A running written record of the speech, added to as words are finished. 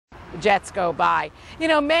jets go by. You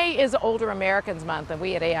know, May is Older Americans Month, and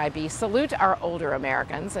we at AIB salute our older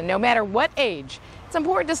Americans. And no matter what age, it's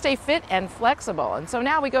important to stay fit and flexible. And so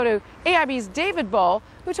now we go to AIB's David Bull,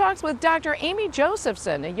 who talks with Dr. Amy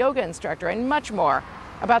Josephson, a yoga instructor, and much more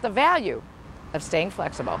about the value of staying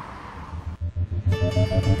flexible.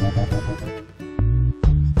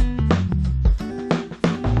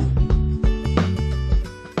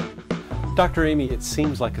 Dr. Amy, it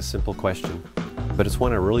seems like a simple question, but it's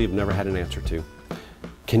one I really have never had an answer to.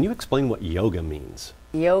 Can you explain what yoga means?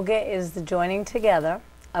 Yoga is the joining together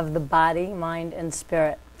of the body, mind, and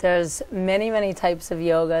spirit. There's many types of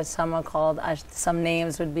yoga. Some are called, some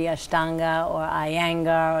names would be Ashtanga or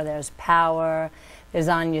Iyengar, or there's Power, there's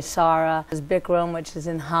Anusara, there's Bikram, which is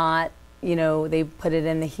in hot, you know, they put it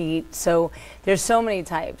in the heat. So there's so many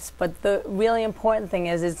types, but the really important thing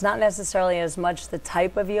is it's not necessarily as much the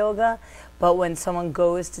type of yoga, but when someone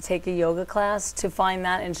goes to take a yoga class, to find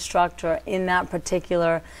that instructor in that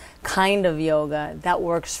particular kind of yoga that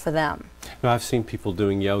works for them. Now, I've seen people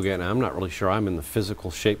doing yoga, and I'm not really sure I'm in the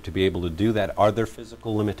physical shape to be able to do that. Are there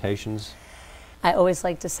physical limitations? I always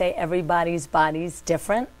like to say everybody's body's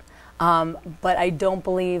different. But I don't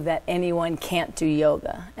believe that anyone can't do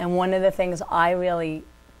yoga. And one of the things I really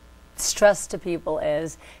stress to people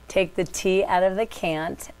is take the T out of the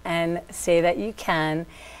can't and say that you can,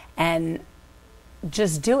 and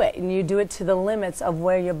just do it. And you do it to the limits of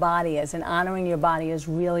where your body is. And honoring your body is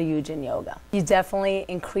really huge in yoga. You definitely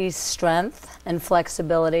increase strength and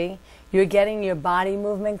flexibility. You're getting your body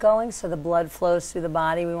movement going, so the blood flows through the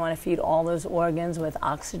body. We want to feed all those organs with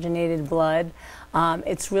oxygenated blood.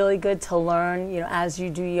 It's really good to learn, you know, as you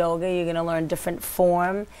do yoga, you're going to learn different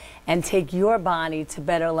form and take your body to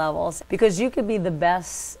better levels, because you could be the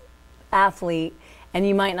best athlete and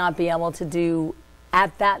you might not be able to do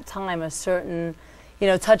at that time a certain, you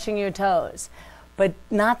know, touching your toes. But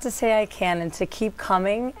not to say I can, and to keep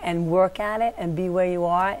coming and work at it and be where you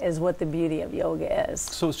are is what the beauty of yoga is.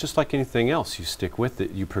 So it's just like anything else. You stick with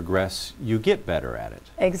it, you progress, you get better at it.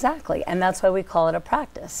 Exactly, and that's why we call it a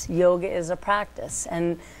practice. Yoga is a practice,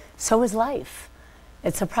 and so is life.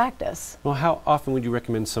 It's a practice. Well, how often would you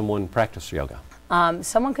recommend someone practice yoga?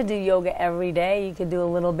 Someone could do yoga every day. You could do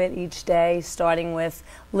a little bit each day, starting with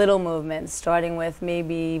little movements, starting with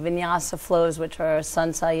maybe vinyasa flows, which are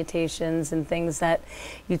sun salutations and things that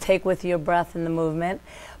you take with your breath in the movement.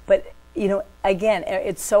 But, you know, again,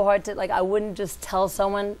 it's so hard to, like, I wouldn't just tell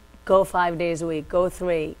someone, go 5 days a week, go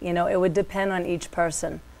 3. You know, it would depend on each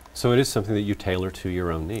person. So it is something that you tailor to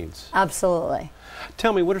your own needs. Absolutely.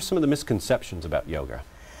 Tell me, what are some of the misconceptions about yoga?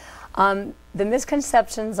 The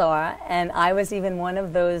misconceptions are, and I was even one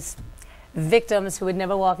of those victims who would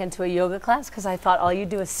never walk into a yoga class because I thought all you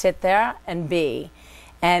do is sit there and be.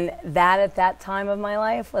 And that at that time of my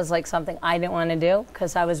life was like something I didn't want to do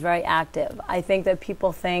because I was very active. I think that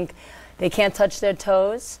people think they can't touch their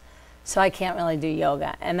toes, so I can't really do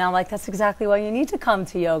yoga. And I'm like, that's exactly why you need to come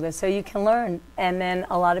to yoga, so you can learn. And then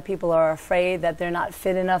a lot of people are afraid that they're not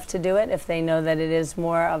fit enough to do it if they know that it is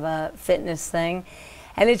more of a fitness thing.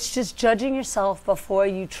 And it's just judging yourself before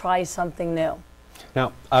you try something new.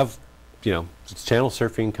 Now, I've, you know, channel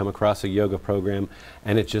surfing, come across a yoga program,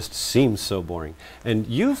 and it just seems so boring. And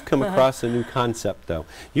you've come across a new concept, though.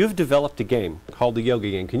 You've developed a game called the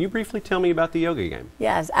Yoga Game. Can you briefly tell me about the Yoga Game?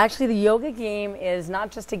 Yes, actually the Yoga Game is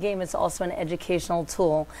not just a game, it's also an educational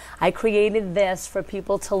tool. I created this for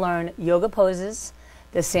people to learn yoga poses,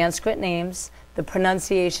 the Sanskrit names, the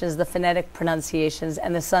pronunciations, the phonetic pronunciations,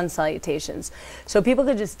 and the sun salutations. So people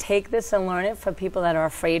could just take this and learn it for people that are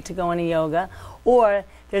afraid to go into yoga. Or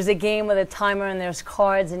there's a game with a timer and there's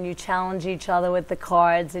cards and you challenge each other with the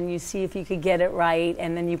cards and you see if you could get it right,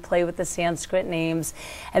 and then you play with the Sanskrit names.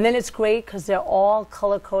 And then it's great because they're all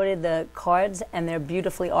color-coded, the cards, and they're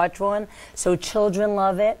beautifully art-drawn. So children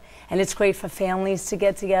love it, and it's great for families to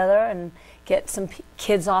get together and get some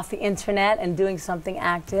kids off the internet and doing something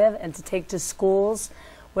active, and to take to schools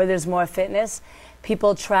where there's more fitness.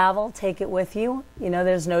 People travel, take it with you. You know,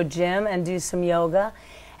 there's no gym, and do some yoga.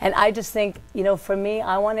 And I just think, you know, for me,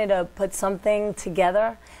 I wanted to put something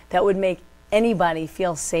together that would make anybody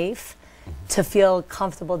feel safe to feel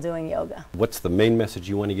comfortable doing yoga. What's the main message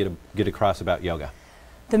you want to get across about yoga?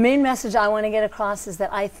 The main message I want to get across is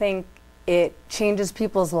that I think it changes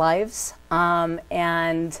people's lives,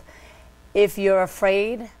 and if you're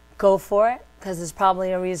afraid, go for it, because there's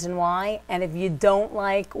probably a reason why. And if you don't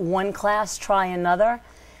like one class, try another,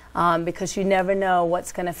 because you never know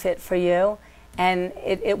what's going to fit for you. And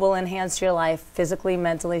it will enhance your life physically,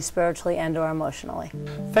 mentally, spiritually, and or emotionally.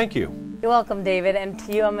 Thank you. You're welcome, David. And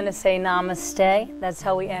to you, I'm going to say namaste. That's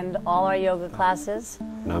how we end all our yoga classes.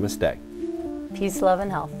 Namaste. Peace, love, and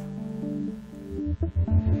health.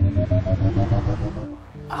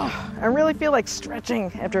 Oh, I really feel like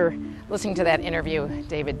stretching after listening to that interview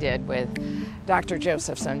David did with Dr.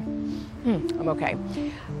 Josephson. I'm okay.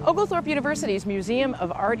 Oglethorpe University's Museum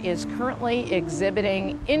of Art is currently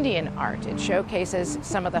exhibiting Indian art. It showcases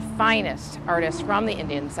some of the finest artists from the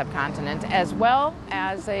Indian subcontinent, as well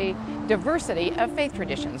as a diversity of faith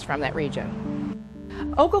traditions from that region.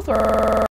 Oglethorpe